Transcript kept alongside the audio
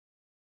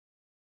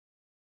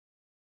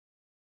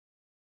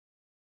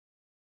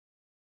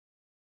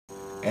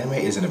Anime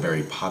isn't a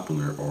very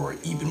popular or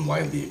even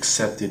widely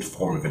accepted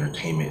form of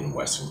entertainment in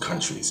Western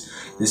countries.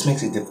 This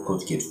makes it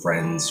difficult to get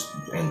friends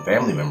and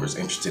family members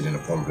interested in a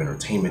form of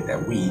entertainment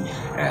that we,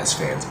 as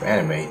fans of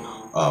anime,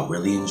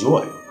 really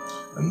enjoy.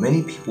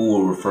 Many people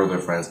will refer their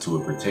friends to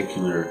a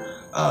particular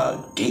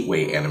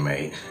gateway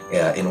anime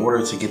in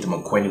order to get them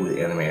acquainted with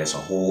anime as a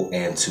whole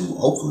and to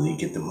hopefully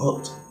get them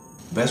hooked.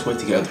 The best way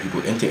to get other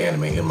people into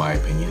anime, in my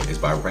opinion, is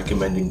by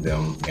recommending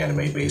them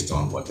anime based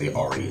on what they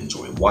already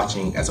enjoy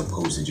watching, as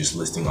opposed to just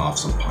listing off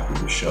some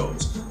popular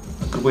shows.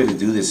 A good way to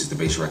do this is to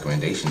base your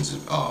recommendations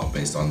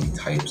based on the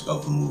types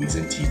of movies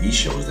and TV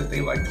shows that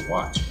they like to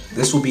watch.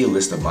 This will be a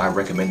list of my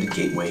recommended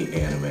gateway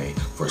anime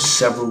for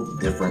several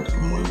different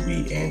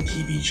movie and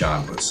TV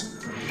genres.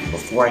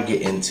 Before I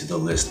get into the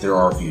list, there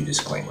are a few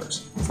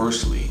disclaimers.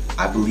 Firstly,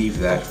 I believe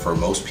that for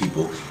most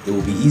people, it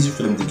will be easier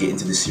for them to get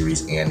into the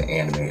series and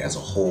anime as a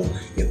whole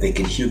if they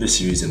can hear the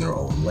series in their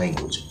own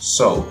language.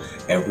 So,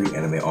 every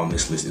anime on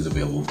this list is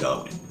available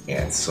dubbed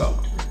and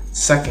subbed.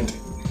 Second,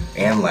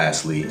 and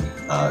lastly,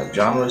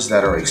 genres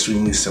that are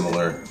extremely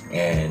similar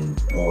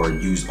or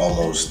used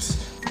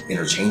almost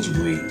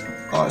interchangeably,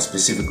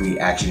 specifically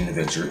action and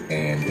adventure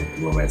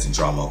and romance and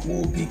drama,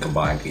 will be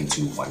combined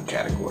into one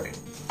category.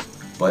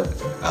 But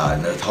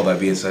with all that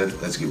being said,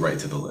 let's get right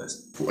to the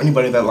list. For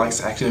anybody that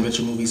likes action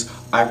adventure movies,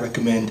 I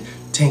recommend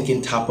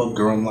Tengen Toppa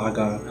Gurren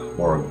Lagann,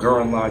 or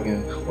Gurren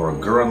Lagann, or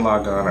Gurren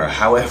Lagann, or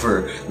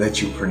however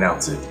that you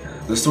pronounce it.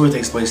 The story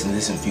takes place in the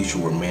distant future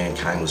where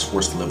mankind was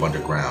forced to live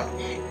underground.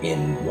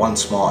 In one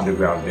small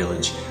underground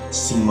village,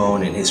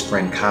 Simon and his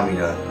friend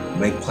Kamina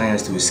make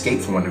plans to escape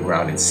from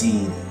underground and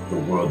see the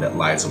world that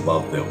lies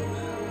above them.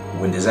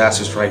 When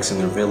disaster strikes in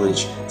their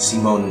village,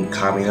 Simon and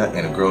Kamina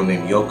and a girl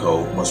named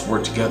Yoko must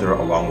work together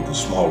along with a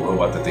small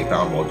robot that they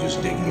found while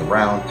just digging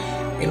around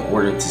in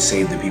order to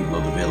save the people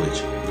of the village.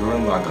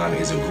 Gurren Lagann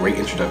is a great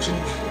introduction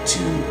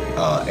to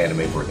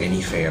anime for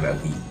any fan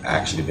of the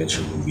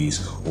action-adventure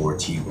movies or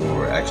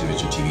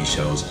action-adventure TV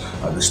shows.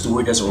 The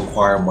story doesn't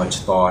require much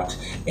thought,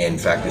 and in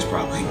fact it's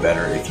probably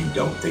better if you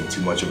don't think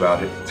too much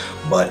about it,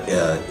 but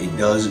it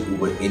does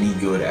what any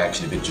good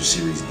action-adventure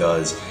series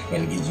does,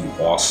 and it gives you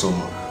awesome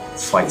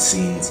fight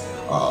scenes.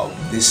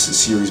 This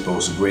series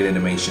boasts great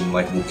animation,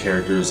 likable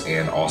characters,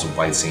 and awesome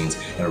fight scenes,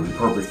 and it'll be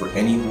perfect for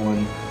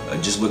anyone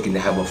just looking to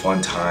have a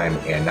fun time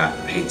and not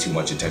pay too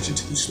much attention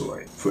to the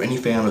story. For any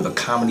fan of the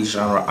comedy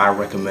genre, I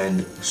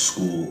recommend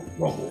School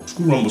Rumble.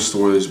 School Rumble's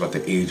story is about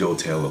the age-old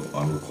tale of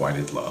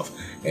unrequited love,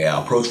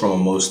 approached from a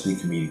mostly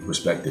comedic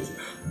perspective.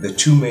 The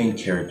two main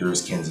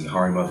characters, Kenji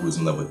Harima, who is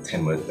in love with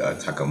Tenma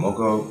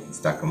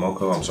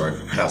Takamoko, I'm sorry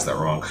if I pronounced that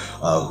wrong,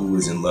 who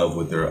is in love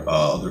with their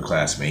other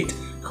classmate,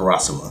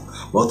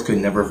 Karasuma. Both could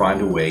never find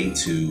a way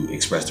to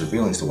express their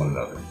feelings to one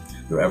another.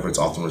 Their efforts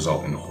often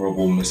result in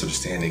horrible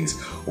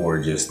misunderstandings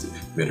or just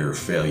bitter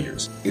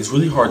failures. It's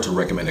really hard to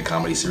recommend a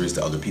comedy series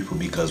to other people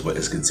because what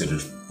is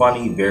considered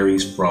funny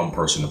varies from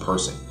person to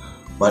person.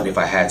 But if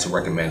I had to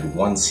recommend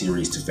one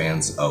series to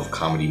fans of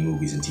comedy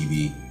movies and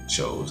TV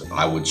shows,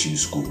 I would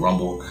choose School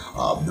Rumble.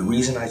 The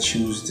reason I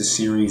choose this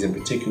series in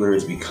particular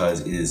is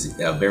because it is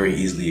very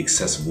easily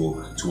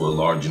accessible to a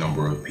large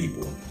number of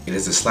people. It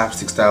is a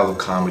slapstick style of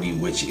comedy,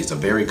 which is a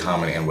very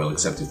common and well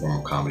accepted form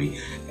of comedy,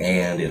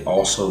 and it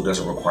also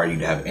doesn't require you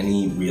to have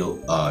any real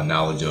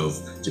knowledge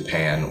of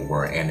Japan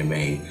or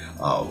anime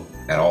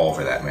at all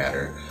for that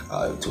matter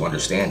to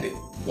understand it.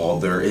 While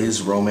there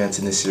is romance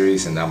in this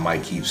series, and that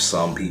might keep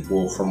some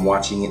people from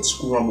watching it,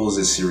 School Rumble is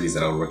a series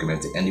that I would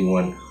recommend to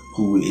anyone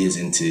who is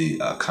into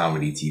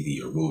comedy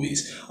TV or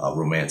movies,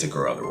 romantic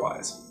or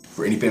otherwise.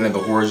 For any fan of the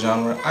horror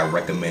genre, I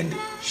recommend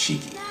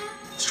Shiki.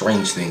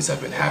 Strange things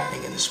have been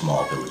happening in the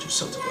small village of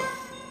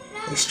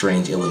Thisvthattv. A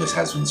strange illness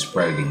has been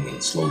spreading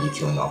and slowly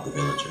killing off the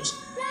villagers.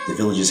 The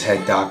village's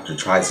head doctor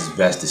tries his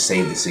best to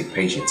save the sick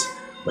patients,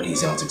 but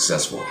he's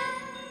unsuccessful.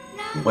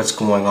 What's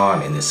going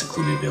on in this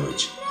secluded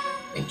village?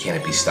 And can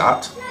it be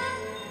stopped?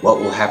 What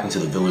will happen to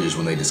the villagers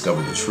when they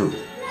discover the truth?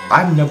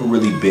 I've never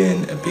really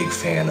been a big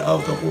fan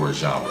of the horror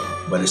genre,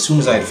 but as soon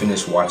as I had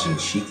finished watching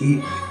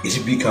Shiki, it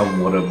had become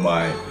one of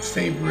my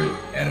favorite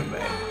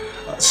anime.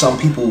 Some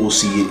people will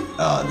see it,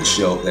 the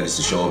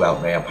show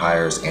about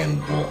vampires,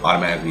 and will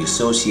automatically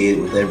associate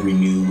it with every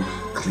new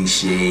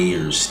cliche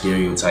or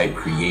stereotype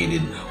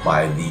created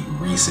by the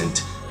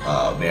recent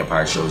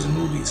vampire shows and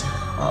movies,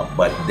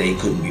 but they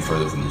couldn't be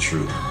further from the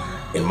truth.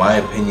 In my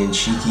opinion,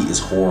 Shiki is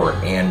horror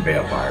and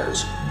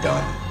vampires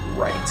done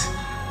right.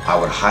 I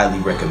would highly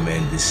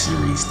recommend this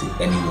series to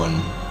anyone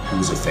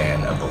who's a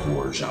fan of the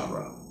horror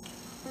genre.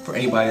 For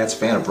anybody that's a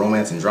fan of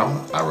romance and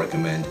drama, I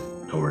recommend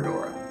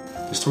Toradora.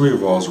 The story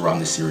revolves around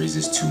the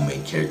series' two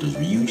main characters,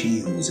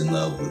 Ryuji, who is in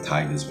love with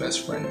Taiga's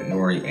best friend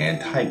Minori, and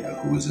Taiga,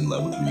 who is in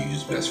love with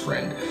Ryuji's best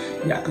friend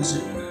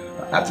Yakuzu.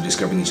 After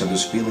discovering each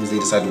other's feelings, they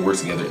decide to work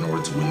together in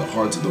order to win the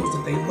hearts of those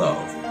that they love.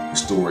 The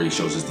story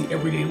shows us the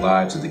everyday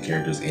lives of the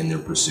characters in their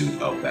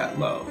pursuit of that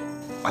love.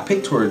 I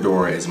picked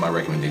Toradora as my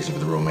recommendation for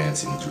the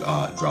romance and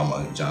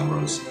drama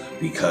genres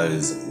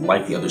because,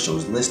 like the other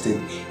shows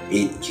listed,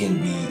 it can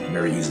be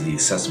very easily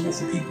accessible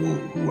for people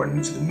who are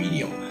new to the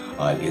medium.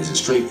 It is a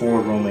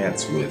straightforward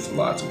romance with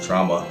lots of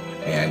drama,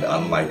 and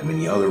unlike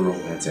many other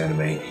romance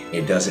anime,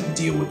 it doesn't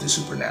deal with the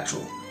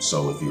supernatural.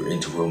 So if you're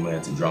into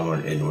romance and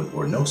drama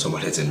or know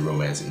someone that's into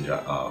romance and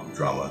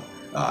drama,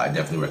 I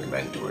definitely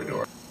recommend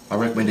Toradora. My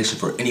recommendation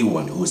for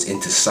anyone who is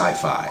into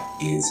sci-fi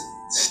is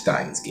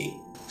Steins Gate.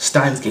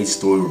 Steins Gate's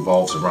story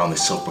revolves around the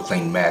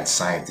self-proclaimed mad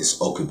scientist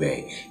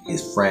Okube,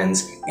 his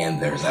friends,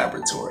 and their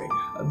laboratory.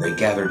 They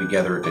gather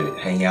together to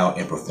hang out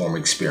and perform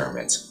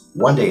experiments.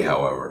 One day,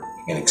 however,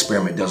 an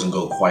experiment doesn't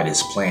go quite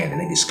as planned,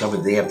 and they discover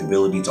they have the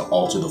ability to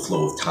alter the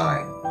flow of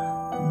time.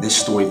 This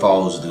story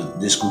follows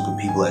this group of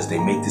people as they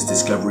make this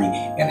discovery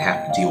and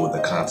have to deal with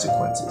the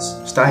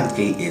consequences. Steins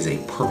Gate is a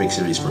perfect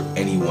series for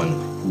anyone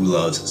who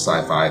loves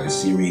sci-fi. The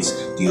series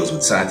deals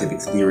with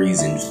scientific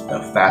theories in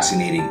a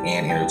fascinating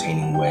and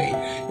entertaining way.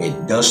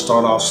 It does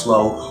start off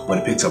slow, but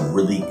it picks up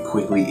really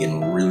quickly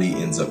and really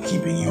ends up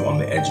keeping you on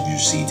the edge of your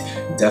seat.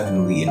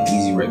 Definitely an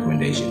easy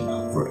recommendation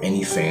for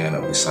any fan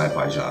of the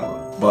sci-fi genre.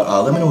 But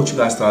let me know what you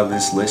guys thought of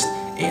this list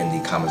in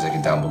the comment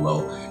section down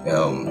below,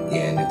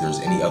 and if there's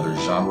any other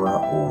genre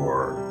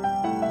or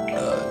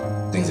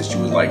things that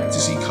you would like to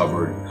see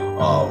covered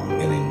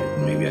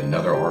in maybe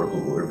another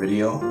article or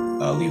video,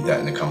 leave that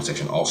in the comment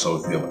section. Also,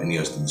 if you have any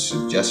other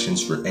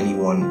suggestions for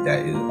anyone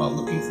that is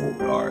looking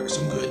for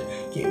some good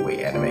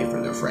gateway anime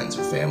for their friends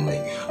or family,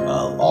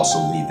 also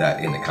leave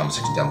that in the comment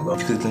section down below.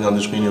 If you click the link on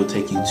the screen, it'll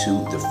take you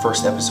to the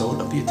first episode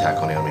of the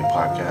Attack on Anime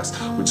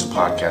podcast, which is a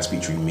podcast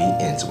featuring me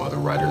and some other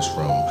writers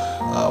from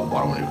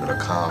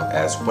Modernwarnegro.com,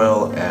 as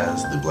well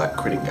as the Black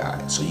Critic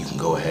Guide. So you can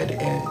go ahead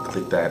and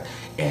click that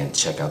and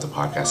check out the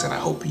podcast, and I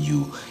hope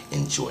you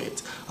enjoy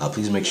it.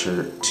 Please make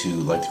sure to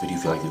like the video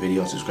if you like the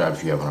video and subscribe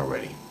if you haven't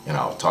already. And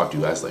I'll talk to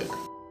you guys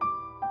later.